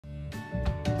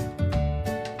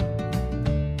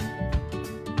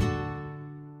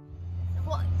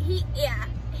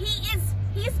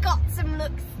some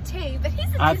looks too, but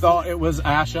he's a I thought it was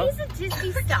Asher. He's a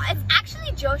Disney star. It's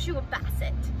actually Joshua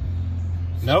Bassett.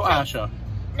 No Asher.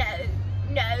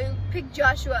 No, pick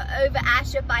Joshua over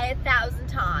Asher by 1,000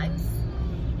 times.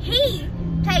 He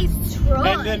plays Troy.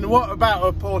 And then what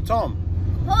about poor Tom?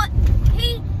 What?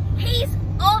 He's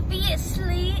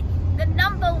obviously the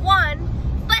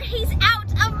 #1, but he's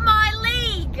out of my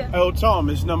league. Oh, Tom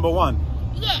is #1.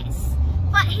 Yes,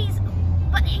 but he's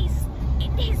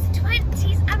in his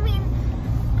 20s. I mean,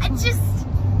 I just,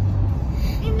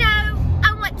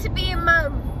 I want to be a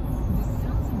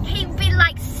mum. He'd be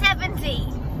like 70.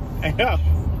 Yeah.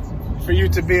 For you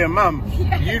to be a mum,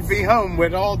 yes. You'd be home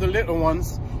with all the little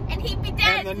ones. And he'd be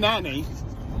dead. And the nanny.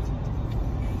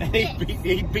 And yes.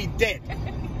 he'd be dead.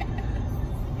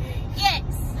 Yes.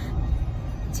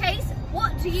 Chase,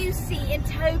 what do you see in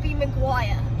Tobey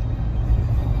Maguire?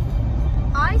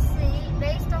 I see,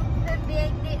 based on him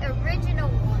being the original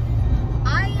one,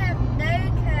 I have no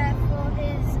care for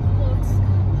his looks.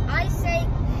 I say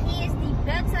he is the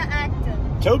better actor.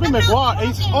 Tobey Maguire,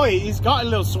 he's got a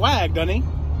little swag, doesn't he?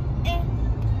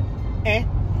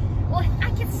 Well, I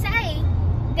can say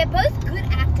they're both good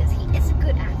actors. He is a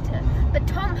good actor, but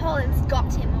Tom Holland's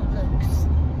got him on looks.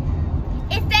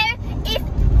 If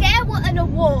there were an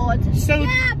award,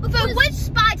 for which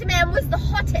Spider-Man was the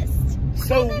hottest?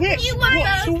 So to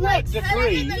what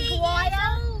degree?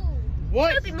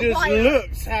 What does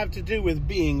looks have to do with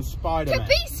being Spider-Man? To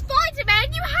be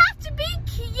Spider-Man, you have to be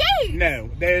cute. No,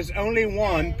 there's only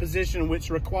one position which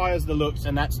requires the looks,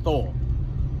 and that's Thor.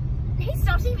 He's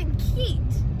not even cute.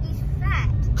 He's fat.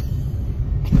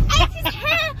 And his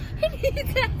hair, he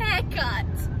needs a haircut.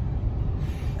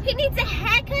 He needs a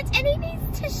haircut and he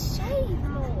needs to shave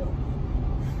more.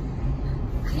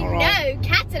 You know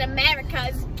Captain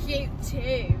America's cute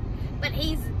too, but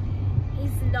he's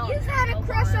not. You've had a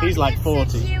crush on He's like him 40.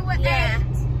 since you were 8.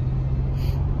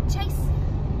 Chase.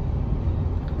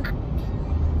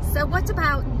 So what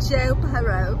about Joe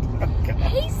Burrow?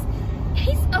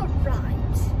 He's alright.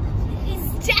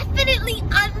 He's definitely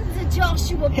under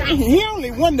Joshua Bassett. He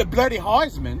only won the bloody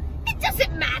Heisman. It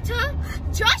doesn't matter.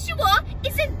 Joshua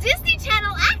is a Disney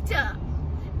Channel actor.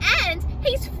 And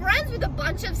he's friends with a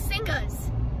bunch of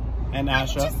singers. And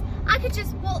Asher?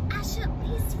 Asher,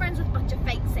 he's friends with a bunch of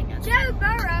fake singers. Joe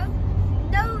Burrow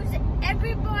knows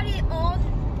everybody on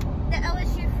the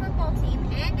LSU football team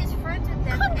and is friends with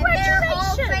them. And they're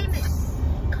all famous.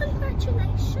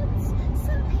 Congratulations.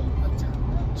 Some people don't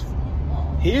watch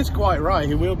football. He is quite right.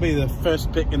 He will be the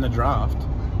first pick in the draft.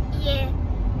 Yeah,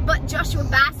 but Joshua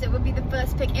Bassett would be the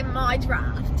first pick in my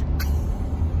draft.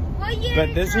 Well, yeah,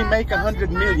 But does he make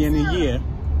 100 million a year?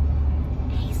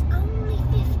 He's only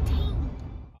 15.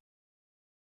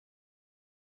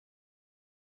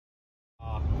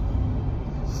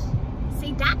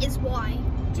 See, that is why.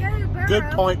 Joe Burrow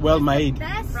Good point, well made.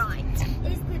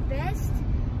 Is the best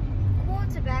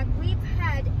quarterback we've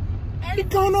had ever. He's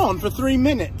gone on for 3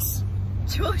 minutes.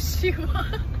 Joshua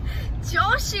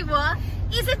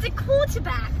isn't a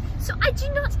quarterback, so I do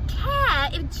not care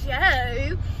if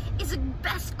Joe is the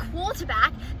best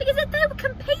quarterback, because if they were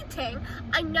competing,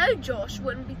 I know Josh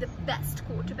wouldn't be the best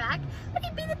quarterback, but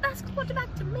he'd be the best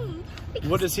quarterback to me.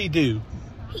 What does he do?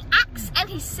 He acts and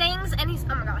he sings and he's,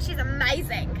 oh my gosh, he's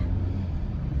amazing.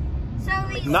 So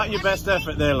he's Not your best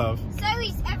effort there, love. So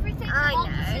he's everything I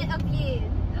opposite of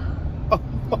you.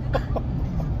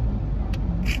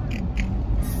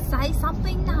 Say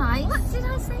something nice. What did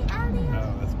I say earlier?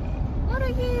 Oh, that's bad. What are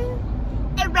you?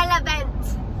 Irrelevant.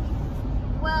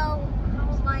 Well, how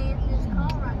am I in this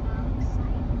call right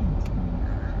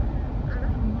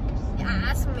now?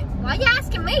 Ask me. Why are you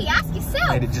asking me? Ask yourself.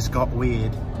 And it just got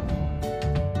weird.